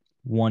for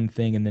one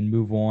thing and then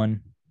move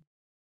on.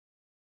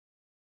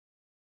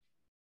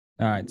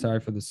 All right. Sorry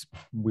for this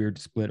weird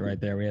split right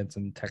there. We had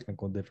some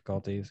technical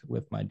difficulties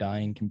with my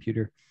dying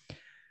computer.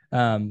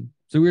 So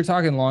we were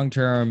talking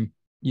long-term,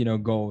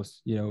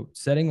 goals,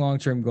 setting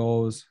long-term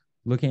goals,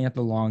 looking at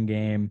the long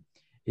game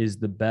is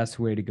the best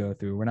way to go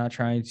through. We're not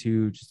trying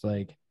to just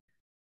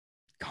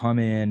come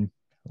in,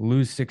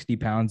 lose 60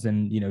 pounds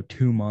in,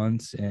 2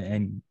 months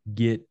and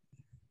get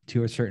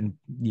to a certain,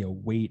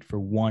 weight for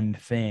one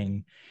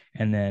thing.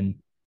 And then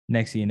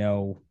next thing you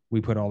know, we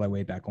put all that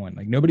weight back on.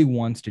 Nobody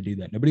wants to do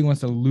that. Nobody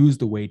wants to lose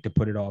the weight to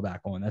put it all back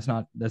on. That's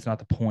not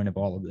the point of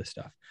all of this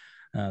stuff.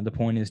 The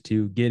point is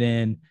to get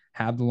in,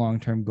 have the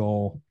long-term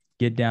goal,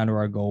 get down to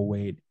our goal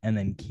weight, and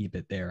then keep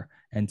it there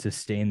and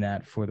sustain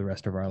that for the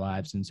rest of our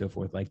lives and so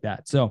forth like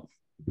that. So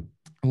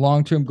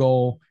long-term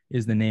goal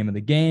is the name of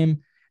the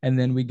game. And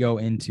then we go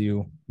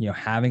into,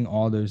 having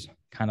all those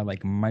kind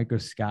of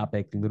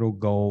microscopic little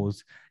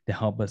goals to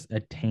help us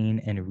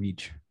attain and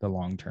reach the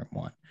long-term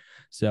one.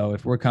 So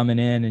if we're coming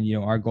in and,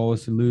 our goal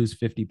is to lose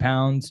 50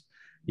 pounds,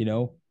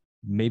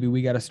 maybe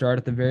we got to start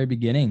at the very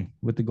beginning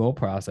with the goal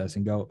process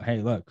and go,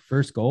 hey, look,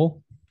 first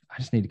goal, I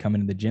just need to come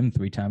into the gym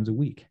 3 times a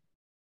week.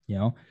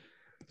 The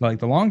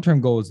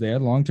long-term goal is there.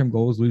 The long-term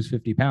goal is lose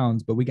 50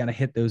 pounds, but we got to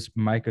hit those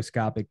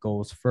microscopic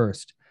goals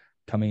first,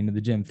 coming into the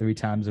gym 3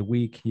 times a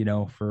week,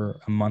 for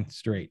a month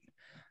straight.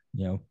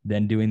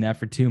 Then doing that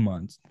for 2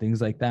 months,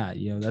 things like that.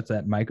 That's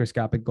that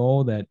microscopic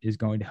goal that is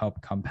going to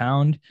help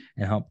compound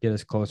and help get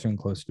us closer and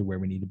closer to where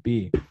we need to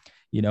be.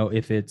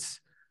 If it's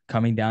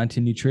coming down to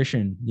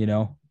nutrition,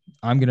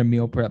 I'm going to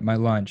meal prep my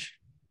lunch,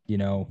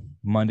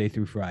 Monday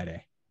through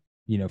Friday,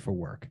 for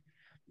work.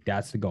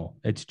 That's the goal.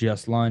 It's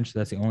just lunch.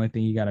 That's the only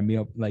thing you got to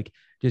meal,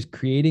 just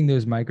creating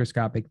those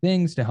microscopic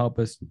things to help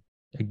us,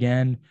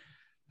 again,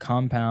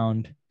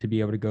 compound to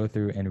be able to go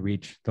through and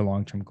reach the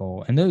long-term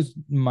goal. And those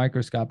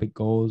microscopic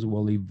goals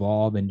will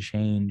evolve and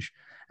change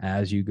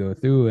as you go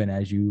through and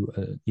as you,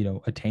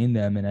 attain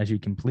them and as you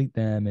complete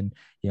them. And,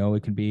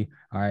 it can be,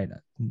 all right,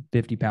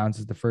 50 pounds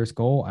is the first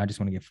goal. I just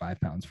want to get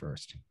 5 pounds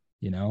first,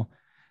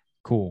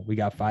 cool. We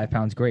got 5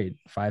 pounds. Great.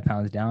 5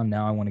 pounds down.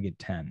 Now I want to get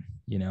 10,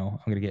 I'm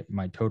going to get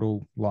my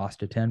total loss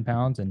to 10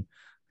 pounds. And,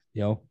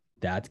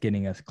 that's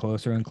getting us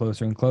closer and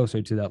closer and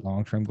closer to that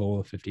long-term goal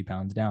of 50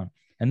 pounds down.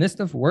 And this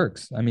stuff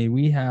works. I mean,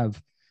 we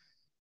have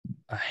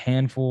a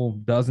handful,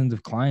 dozens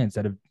of clients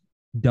that have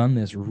done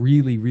this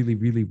really, really,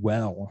 really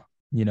well,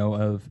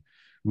 of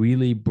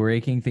really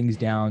breaking things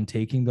down,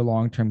 taking the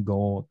long-term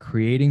goal,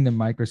 creating the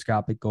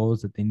microscopic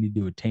goals that they need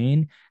to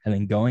attain, and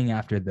then going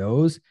after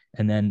those.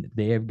 And then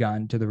they have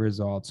gotten to the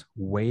results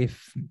way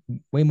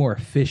more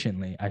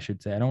efficiently, I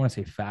should say. I don't want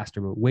to say faster,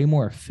 but way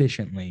more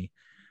efficiently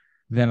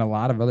than a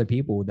lot of other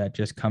people that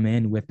just come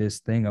in with this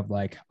thing of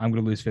like, I'm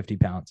going to lose 50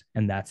 pounds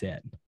and that's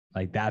it.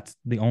 Like that's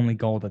the only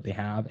goal that they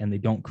have, and they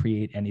don't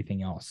create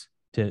anything else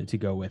to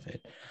go with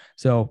it.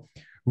 So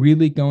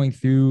really going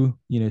through,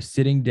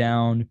 sitting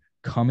down,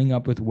 coming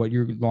up with what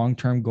your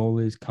long-term goal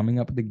is, coming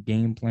up with a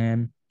game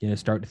plan,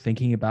 start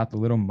thinking about the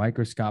little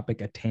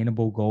microscopic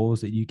attainable goals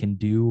that you can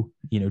do,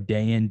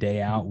 day in,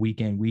 day out, week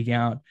in, week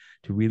out,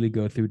 to really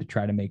go through to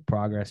try to make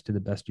progress to the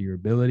best of your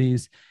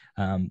abilities.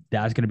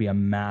 That's going to be a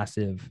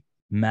massive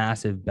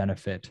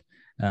benefit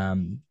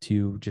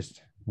to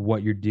just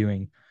what you're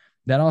doing.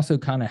 That also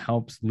kind of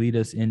helps lead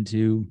us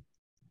into,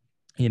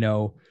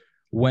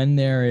 when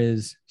there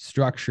is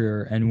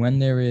structure and when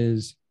there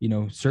is,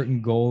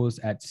 certain goals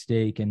at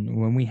stake, and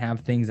when we have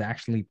things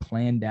actually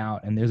planned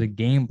out and there's a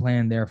game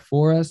plan there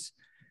for us,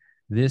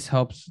 this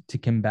helps to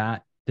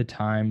combat the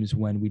times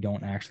when we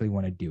don't actually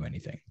want to do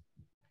anything.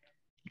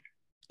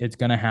 It's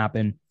going to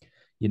happen.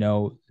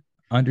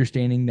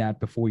 Understanding that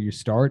before you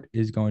start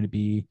is going to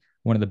be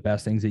one of the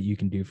best things that you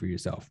can do for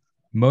yourself.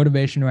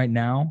 Motivation right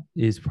now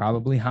is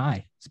probably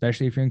high,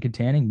 especially if you're in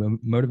Katanning, but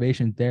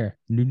motivation's there.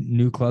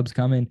 New clubs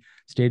coming,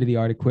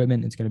 state-of-the-art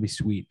equipment. It's going to be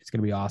sweet. It's going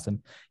to be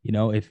awesome.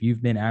 If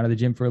you've been out of the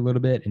gym for a little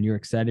bit and you're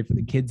excited for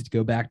the kids to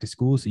go back to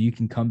school so you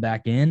can come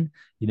back in,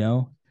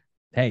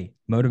 hey,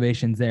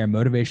 motivation's there.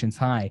 Motivation's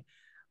high.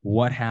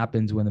 What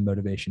happens when the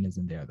motivation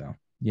isn't there though?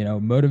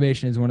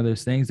 Motivation is one of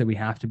those things that we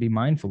have to be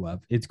mindful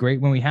of. It's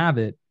great when we have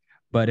it,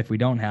 but if we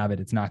don't have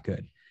it, it's not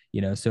good.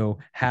 So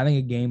having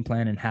a game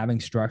plan and having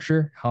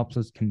structure helps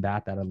us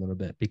combat that a little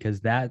bit, because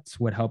that's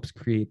what helps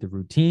create the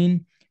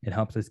routine. It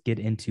helps us get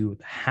into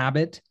the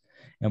habit.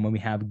 And when we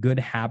have good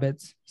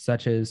habits,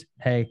 such as,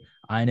 hey,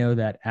 I know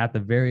that at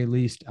the very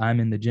least, I'm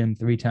in the gym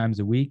 3 times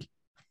a week.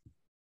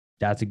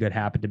 That's a good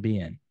habit to be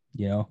in.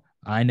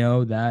 I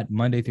know that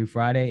Monday through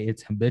Friday,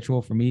 it's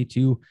habitual for me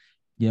to,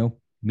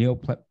 meal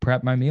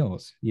prep my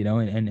meals,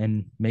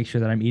 and make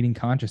sure that I'm eating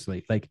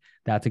consciously. Like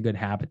that's a good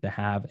habit to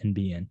have and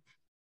be in.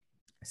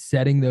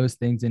 Setting those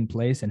things in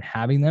place and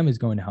having them is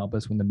going to help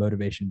us when the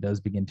motivation does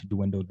begin to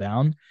dwindle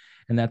down.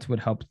 And that's what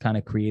helps kind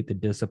of create the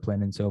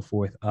discipline and so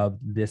forth of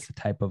this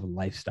type of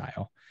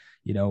lifestyle.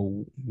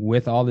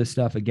 With all this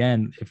stuff,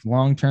 again, if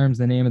long-term is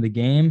the name of the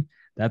game,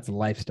 that's a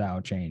lifestyle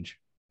change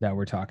that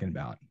we're talking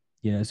about.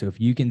 So if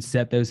you can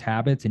set those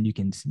habits and you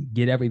can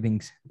get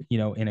everything,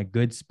 in a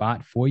good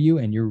spot for you,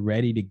 and you're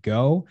ready to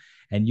go,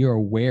 and you're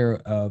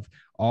aware of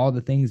all the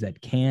things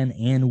that can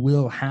and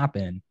will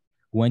happen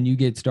when you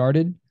get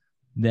started,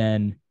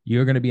 then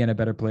you're going to be in a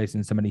better place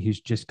than somebody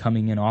who's just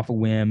coming in off a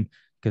whim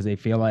because they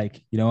feel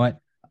like,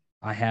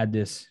 I had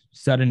this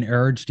sudden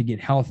urge to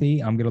get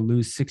healthy. I'm going to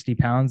lose 60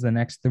 pounds the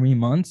next 3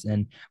 months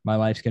and my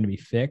life's going to be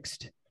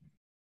fixed.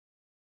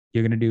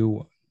 You're going to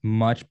do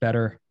much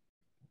better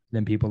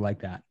than people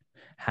like that.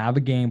 Have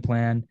a game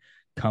plan,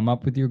 come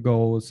up with your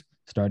goals,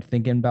 start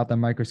thinking about the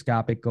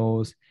microscopic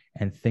goals,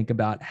 and think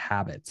about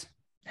habits.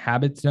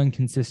 Habits done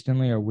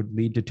consistently or would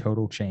lead to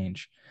total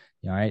change.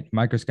 All right.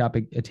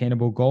 Microscopic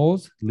attainable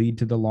goals lead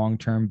to the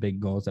long-term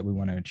big goals that we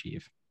want to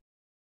achieve.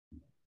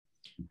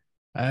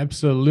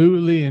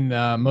 Absolutely. And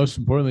most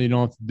importantly, you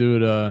don't have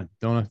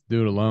to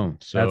do it alone.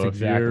 So that's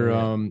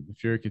exactly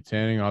if you're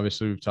Katanning,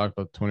 obviously we've talked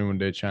about the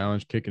 21-day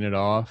challenge, kicking it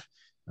off.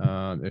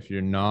 If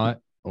you're not,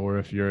 or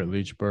if you're at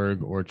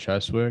Leechburg or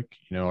Cheswick,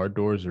 our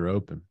doors are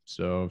open.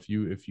 So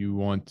if you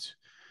want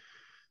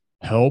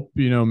help,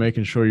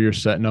 making sure you're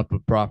setting up a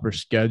proper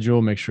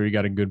schedule, make sure you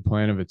got a good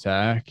plan of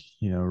attack,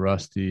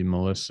 Rusty,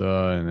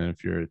 Melissa, and then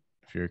if you're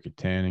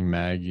Katanning,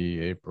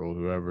 Maggie, April,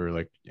 whoever,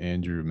 like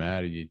Andrew,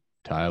 Maddie,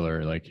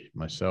 Tyler, like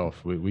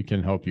myself, we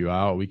can help you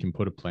out. We can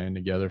put a plan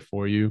together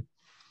for you.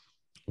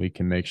 We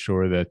can make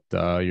sure that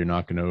you're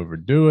not going to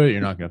overdo it.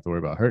 You're not going to have to worry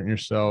about hurting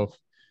yourself.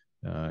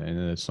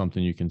 And it's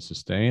something you can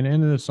sustain,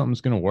 and it's something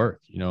that's going to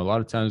work. A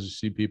lot of times you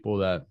see people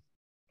that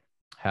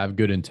have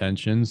good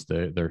intentions.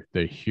 They're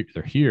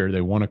here. They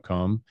want to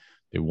come.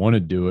 They want to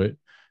do it,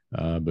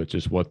 but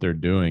just what they're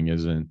doing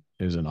isn't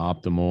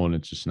optimal, and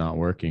it's just not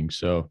working.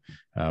 So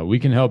we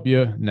can help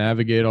you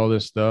navigate all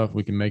this stuff.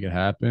 We can make it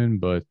happen,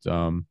 but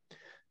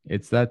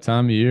It's that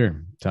time of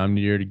year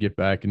to get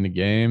back in the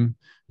game,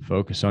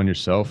 focus on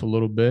yourself a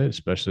little bit,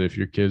 especially if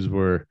your kids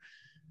were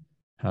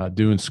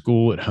doing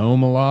school at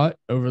home a lot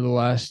over the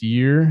last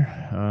year,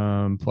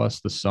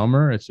 plus the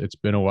summer. It's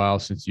been a while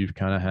since you've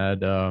kind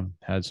of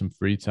had some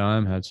free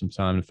time, had some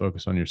time to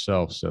focus on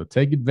yourself. So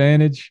take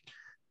advantage.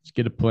 Let's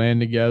get a plan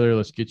together.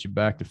 Let's get you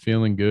back to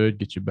feeling good,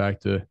 get you back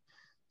to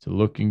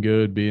looking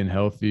good, being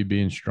healthy,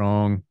 being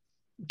strong,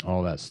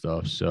 all that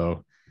stuff.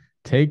 So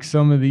take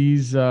some of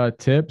these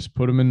tips,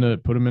 put them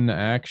into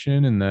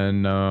action, and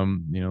then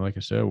like I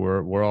said,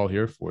 we're all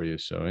here for you.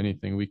 So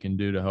anything we can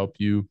do to help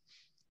you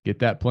get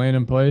that plan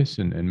in place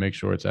and make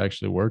sure it's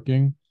actually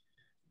working,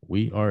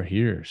 we are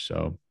here.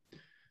 So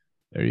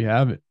there you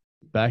have it.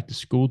 Back to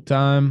school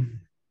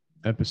time,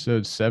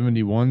 episode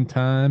 71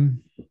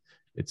 time.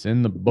 It's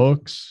in the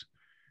books.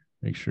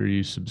 Make sure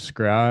you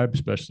subscribe,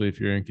 especially if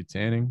you're in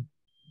Katanning.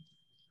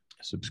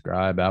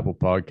 Subscribe, Apple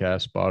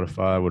Podcast,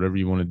 Spotify, whatever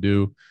you want to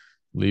do.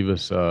 Leave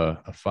us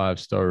a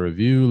 5-star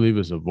review. Leave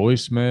us a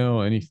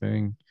voicemail,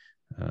 anything.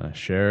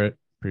 Share it.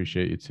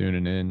 Appreciate you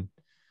tuning in.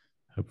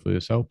 Hopefully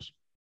this helps.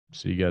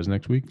 See you guys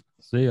next week.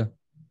 See ya.